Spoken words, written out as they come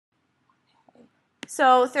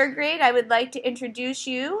So third grade, I would like to introduce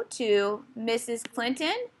you to Mrs.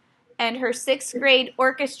 Clinton and her sixth grade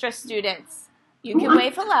orchestra students. You can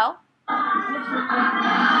wave hello. We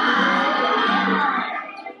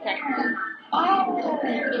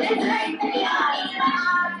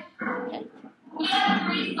have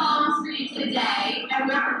 3 songs for you today, and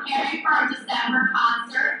we're preparing for our December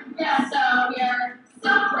concert. So we're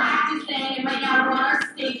still practicing, and right now we're on our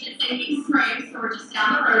stage at Sinking Springs, so we're just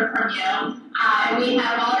down the road from you. And we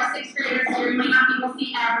have all our 6th graders here. You might not be able to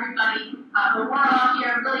see everybody, but we're all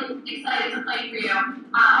here really excited to play for you.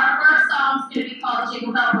 Our first song is going to be called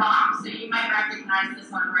Jingle Bell Rock, so you might recognize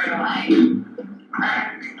this one right away.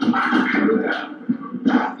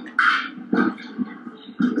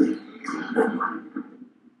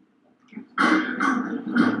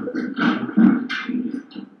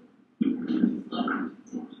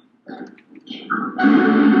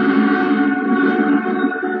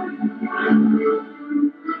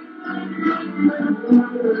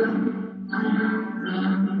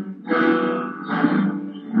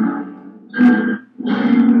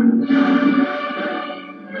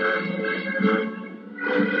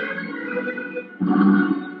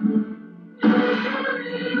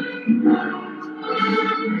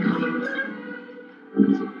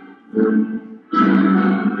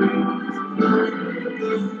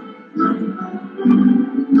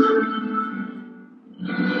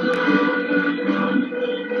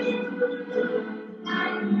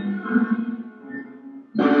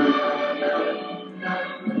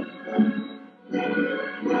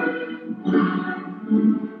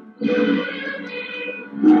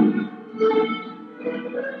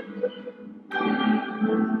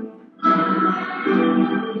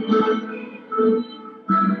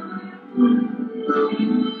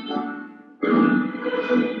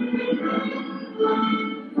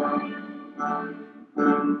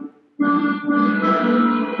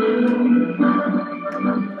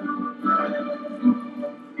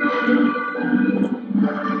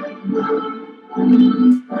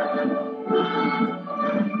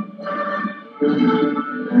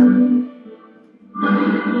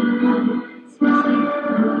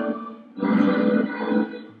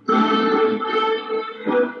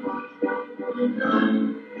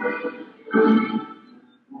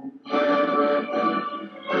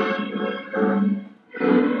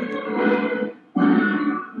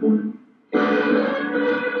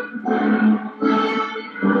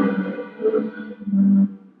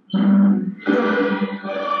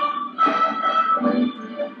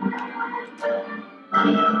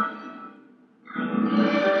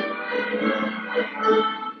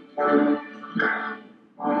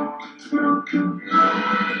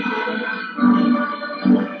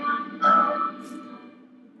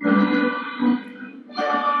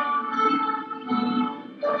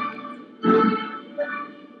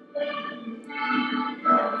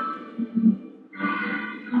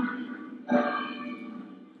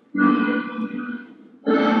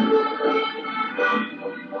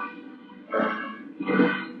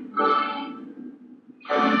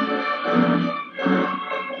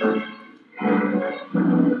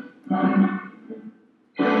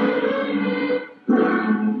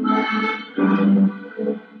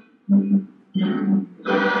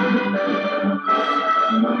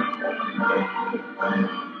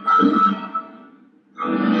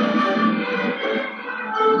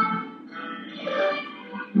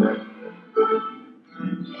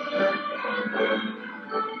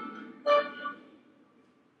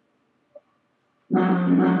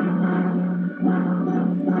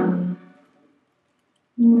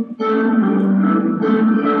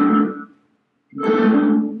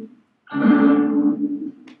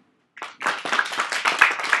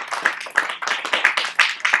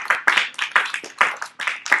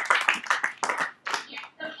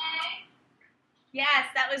 Yes,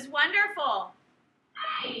 that was wonderful.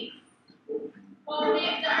 Nice. Well, our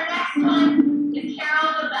next one is Carol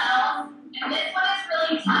of the Bells, and this one is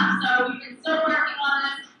really tough, so we've been still working on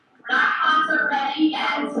this. We're not concert ready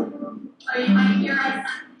yet, so you might hear us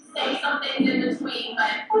say some things in between,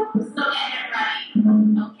 but we're still getting it ready.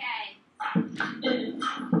 Okay.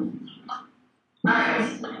 Alright,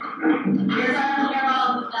 here's our Carol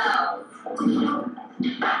of the Bells.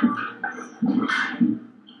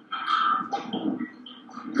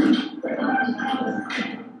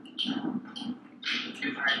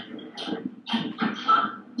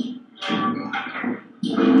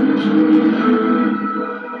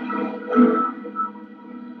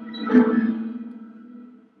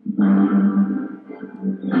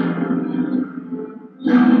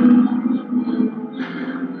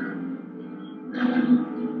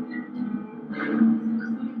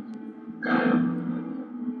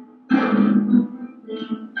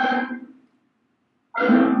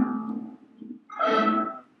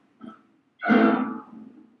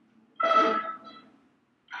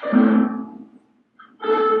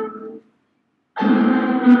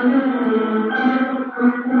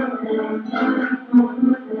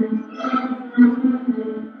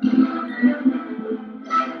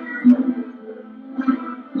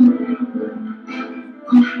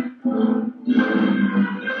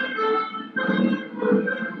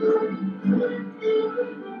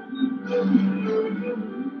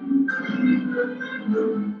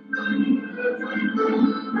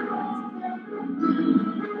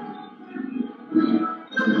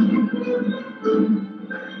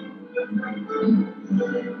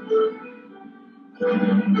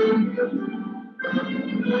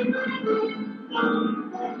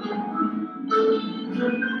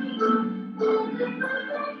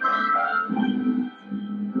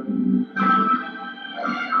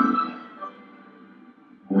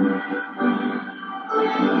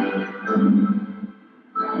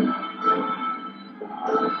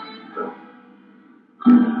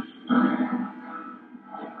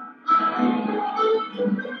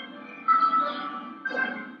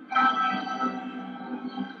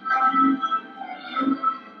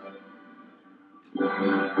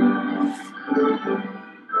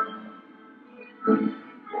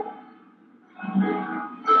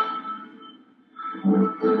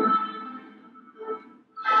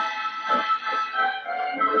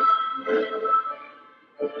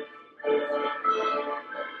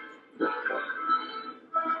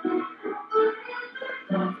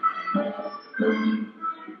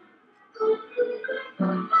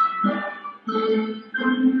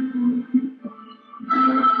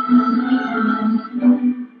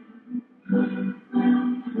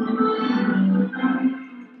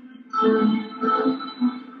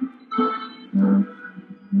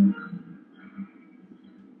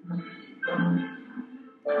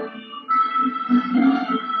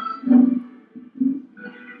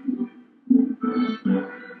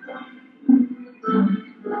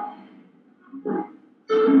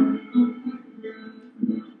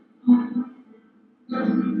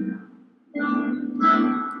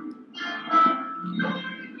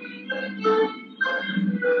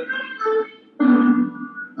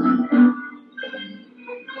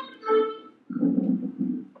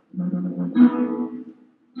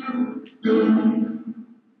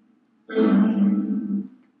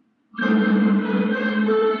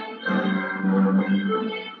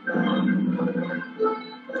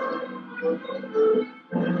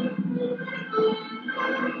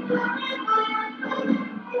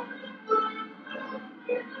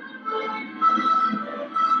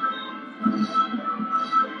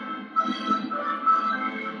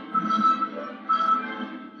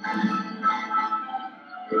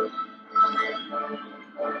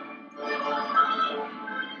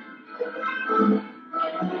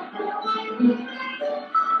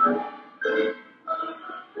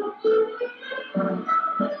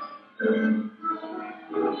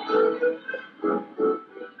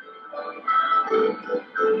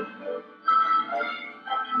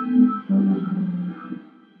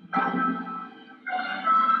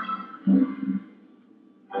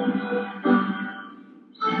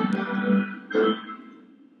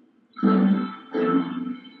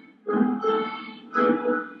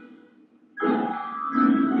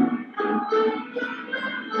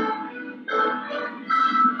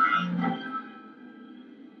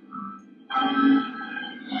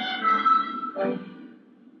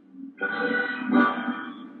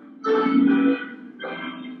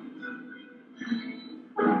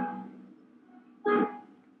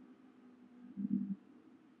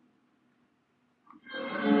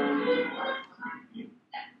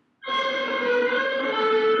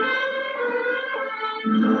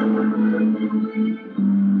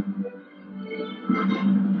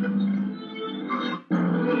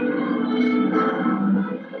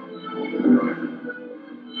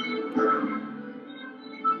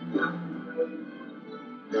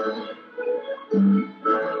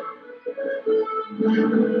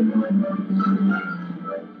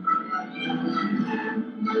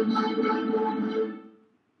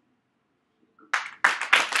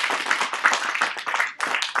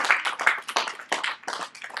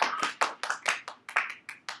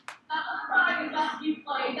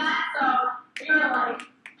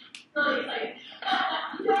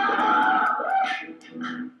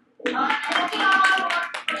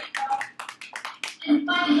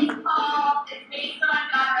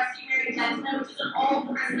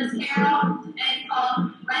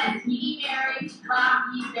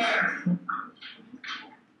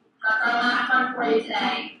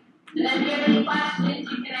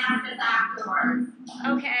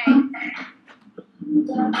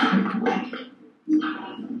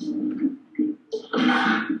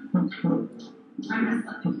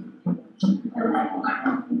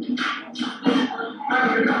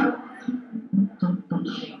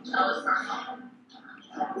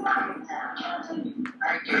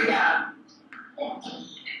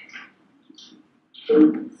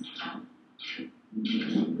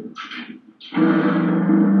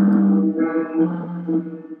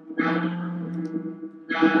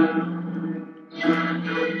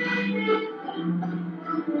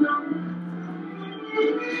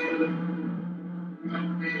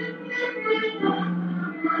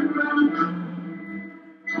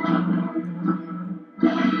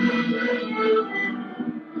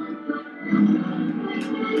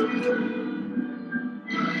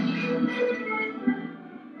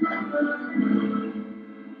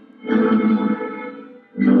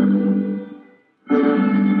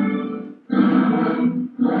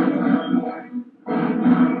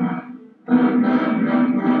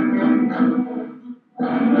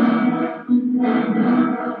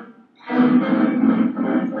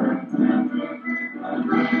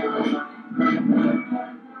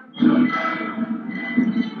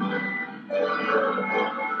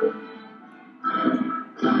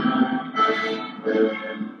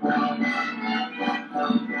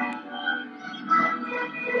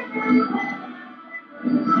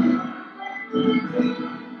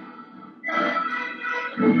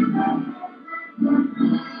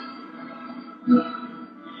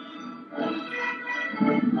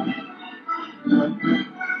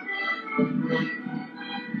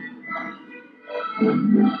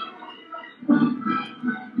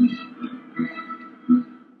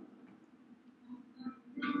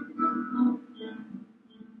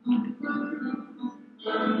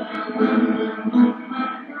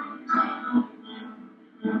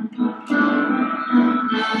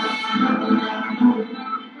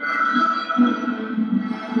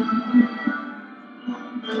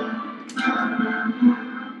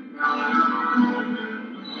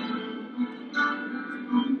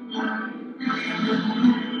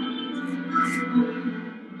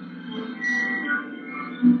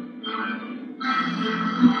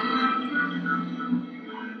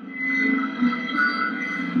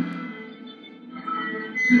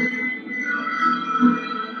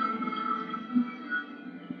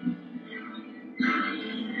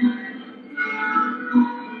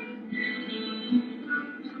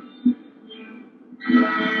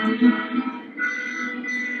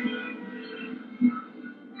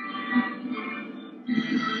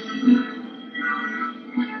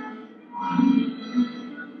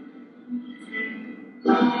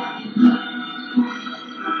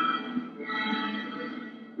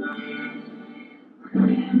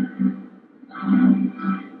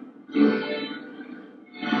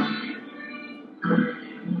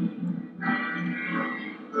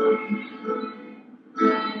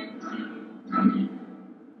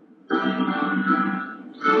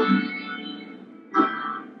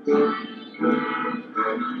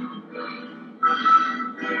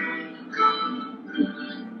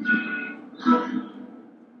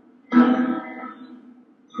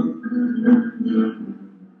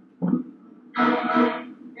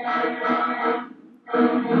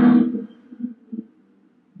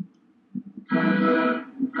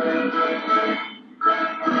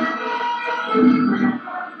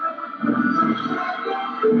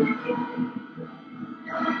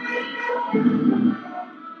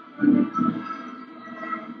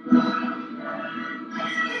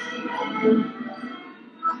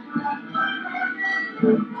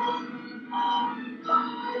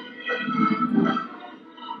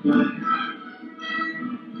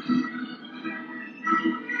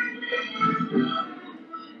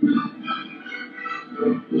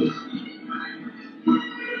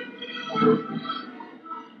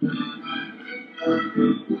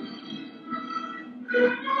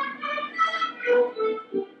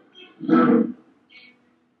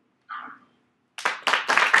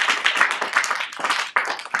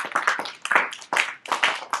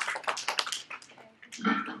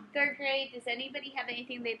 Third grade, does anybody have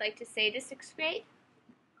anything they'd like to say to sixth grade?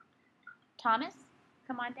 Thomas,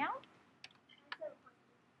 come on down.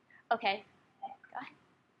 Okay, go ahead.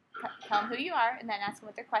 Tell them who you are and then ask them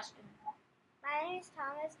what their question is. My name is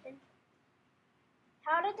Thomas. And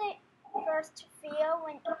how did they first feel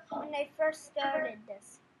when they first started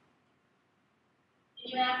this?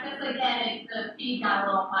 Can you ask us again if the feed got a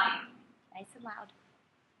little high? Nice and loud.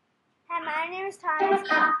 Hi, my name is Thomas.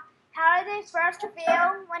 How did they first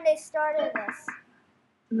feel when they started this?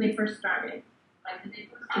 When they first started. Like, did they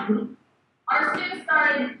first start? Our students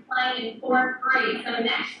started playing in 4th grade, so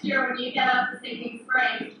next year when you get up to 6th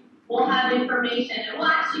grade, we'll have information, and we'll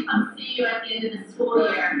actually come see you at the end of the school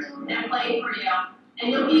year and play for you,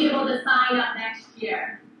 and you'll be able to sign up next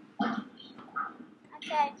year.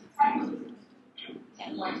 Okay.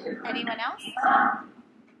 Anyone else?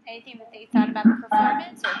 Anything that they thought about the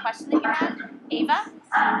performance or a question that you have? Ava?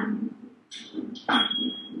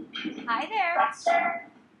 Hi there.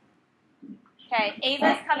 Okay,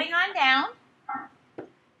 Ava's coming on down.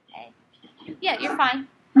 Okay. Yeah, you're fine.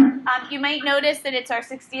 You might notice that it's our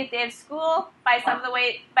 60th day of school by the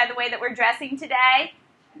way that we're dressing today.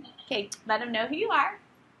 Okay, let them know who you are.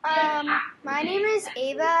 My name is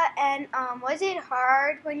Ava, and was it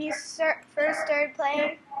hard when you first started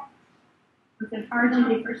playing? Was it hard when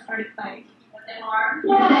we first started playing? Was it hard?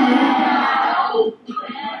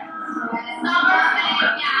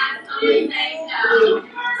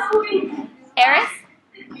 Eris?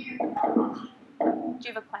 Do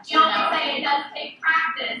you have a question? You always say it does take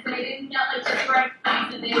practice. They didn't get like the correct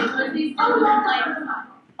places. These students have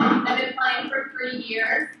been playing for 3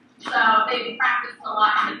 years, so they've practiced a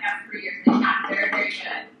lot in the past 3 years. They got very, very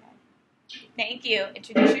good. Thank you.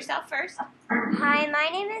 Introduce yourself first. Hi, my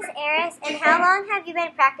name is Eris, and how long have you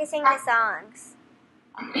been practicing the songs?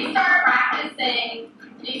 We started practicing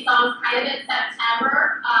these songs kind of in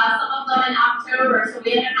September, some of them in October, so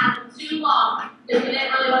we didn't have them too long because we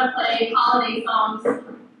didn't really want to play holiday songs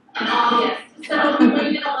in August. So we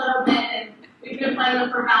waited a little bit, and we've been playing them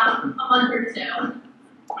for about a month or two.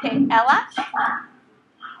 Okay, Ella?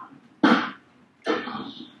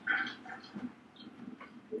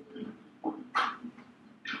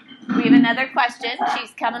 We have another question.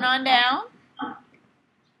 She's coming on down.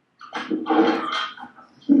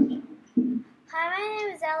 Hi, my name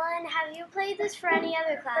is Ella, and have you played this for any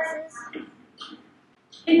other classes?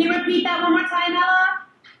 Can you repeat that one more time, Ella?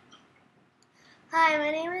 Hi,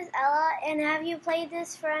 my name is Ella, and have you played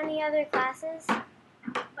this for any other classes?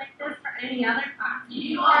 Like this for any other class?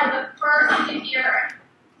 You are the first to hear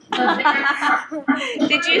it.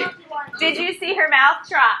 Did you see her mouth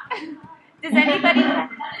drop? Does anybody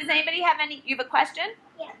have any? You have a question?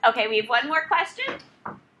 Yeah. Okay, we have one more question.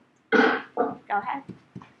 Go ahead.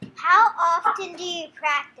 How often do you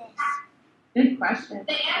practice? Good question.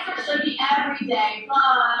 The answer should be every day,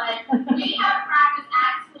 but we have practice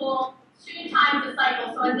at school 2 times a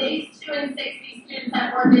cycle. So on days 2 and 6, these students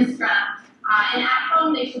have orchestra, and at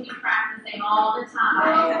home they should be practicing all the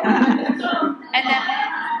time. And then,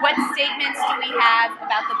 what statements do we have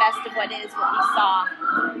about the best of what is what we saw?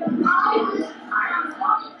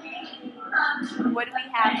 What do we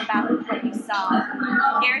have about what we saw?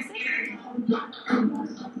 Garrison?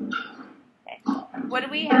 Okay. What do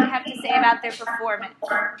we have to say about their performance?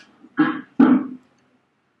 Can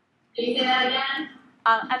you say that again?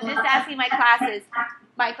 I'm just asking my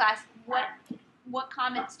class, what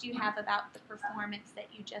comments do you have about the performance that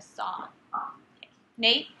you just saw? Okay.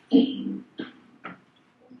 Nate?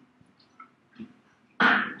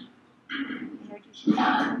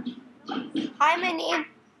 Hi, my name's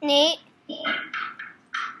Nate,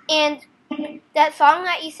 and that song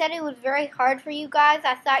that you said it was very hard for you guys,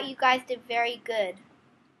 I thought you guys did very good.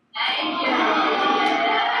 Thank you.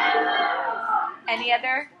 Any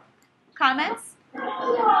other comments?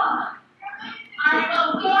 All right,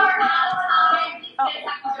 well, we are out of time. These kids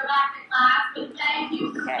have to go back to class, but thank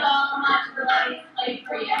you so much for letting us play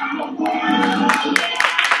for you.